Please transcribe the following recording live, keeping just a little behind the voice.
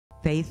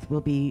Faith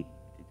will be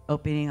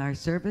opening our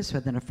service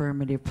with an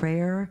affirmative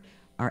prayer,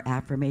 our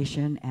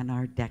affirmation, and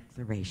our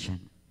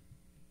declaration.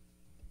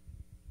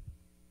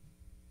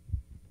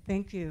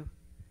 Thank you.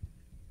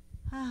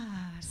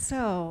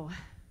 So,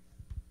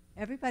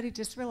 everybody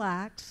just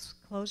relax,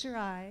 close your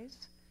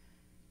eyes,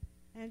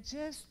 and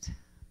just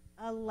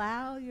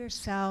allow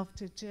yourself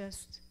to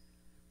just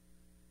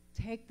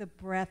take the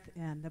breath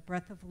in, the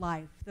breath of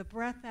life, the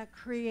breath that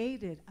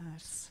created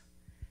us.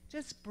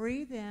 Just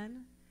breathe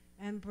in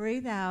and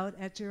breathe out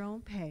at your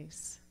own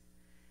pace.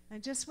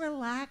 And just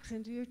relax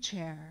into your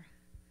chair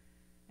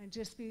and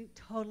just be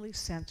totally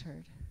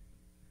centered.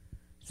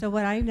 So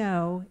what I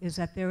know is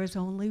that there is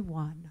only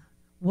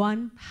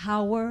one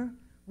power,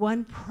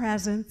 one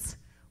presence,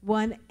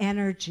 one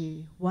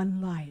energy,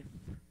 one life.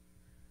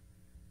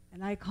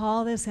 And I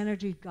call this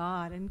energy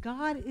God. And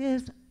God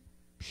is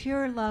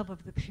pure love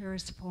of the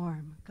purest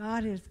form.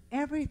 God is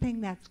everything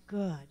that's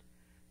good,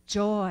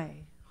 joy,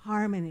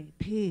 harmony,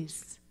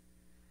 peace.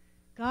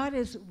 God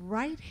is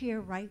right here,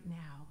 right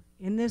now,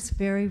 in this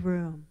very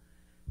room.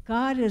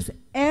 God is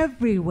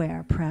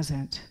everywhere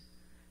present.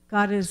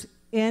 God is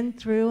in,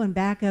 through, and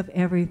back of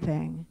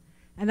everything.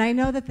 And I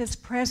know that this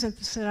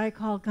presence that I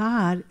call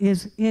God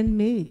is in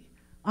me,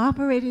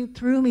 operating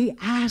through me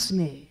as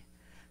me.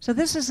 So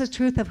this is the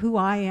truth of who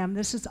I am.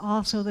 This is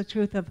also the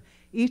truth of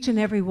each and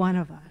every one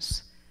of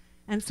us.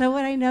 And so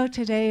what I know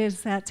today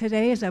is that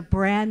today is a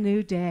brand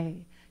new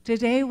day.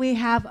 Today we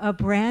have a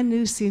brand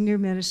new senior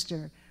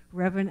minister,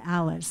 Reverend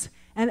Alice.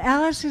 And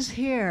Alice is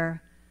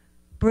here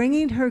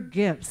bringing her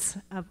gifts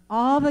of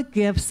all the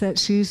gifts that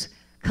she's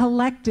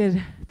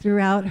collected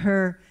throughout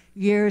her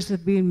years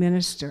of being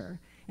minister.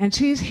 And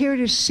she's here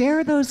to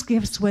share those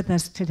gifts with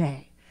us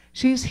today.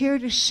 She's here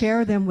to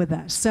share them with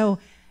us. So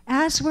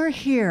as we're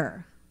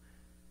here,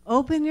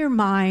 open your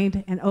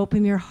mind and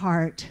open your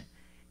heart,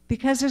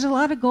 because there's a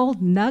lot of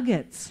gold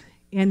nuggets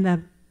in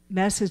the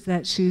message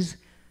that she's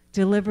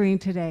delivering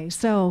today.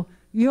 So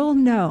you'll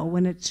know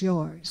when it's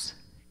yours.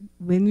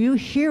 When you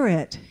hear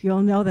it,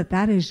 you'll know that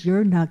that is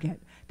your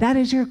nugget. That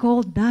is your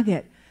gold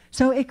nugget.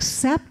 So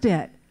accept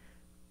it.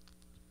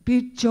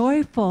 Be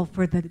joyful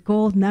for the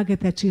gold nugget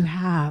that you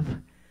have,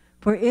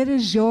 for it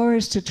is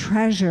yours to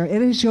treasure.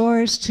 It is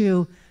yours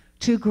to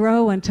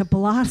grow and to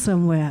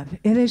blossom with.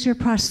 It is your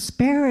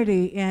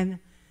prosperity in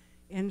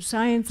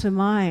science of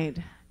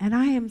mind. And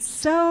I am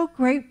so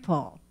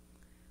grateful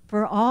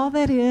for all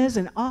that is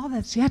and all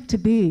that's yet to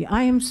be.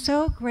 I am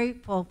so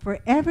grateful for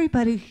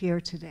everybody here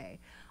today.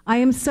 I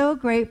am so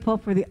grateful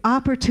for the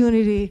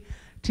opportunity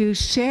to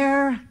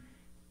share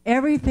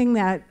everything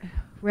that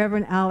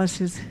Reverend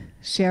Alice is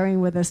sharing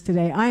with us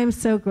today. I am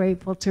so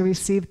grateful to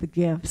receive the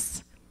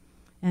gifts.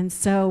 And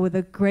so with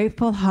a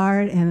grateful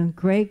heart and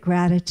great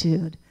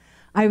gratitude,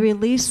 I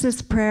release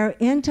this prayer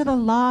into the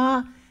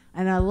law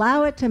and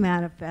allow it to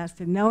manifest,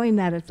 and knowing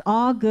that it's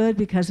all good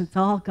because it's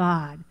all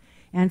God.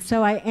 And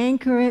so I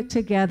anchor it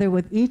together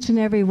with each and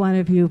every one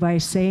of you by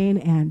saying,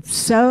 and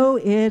so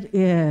it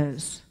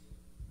is.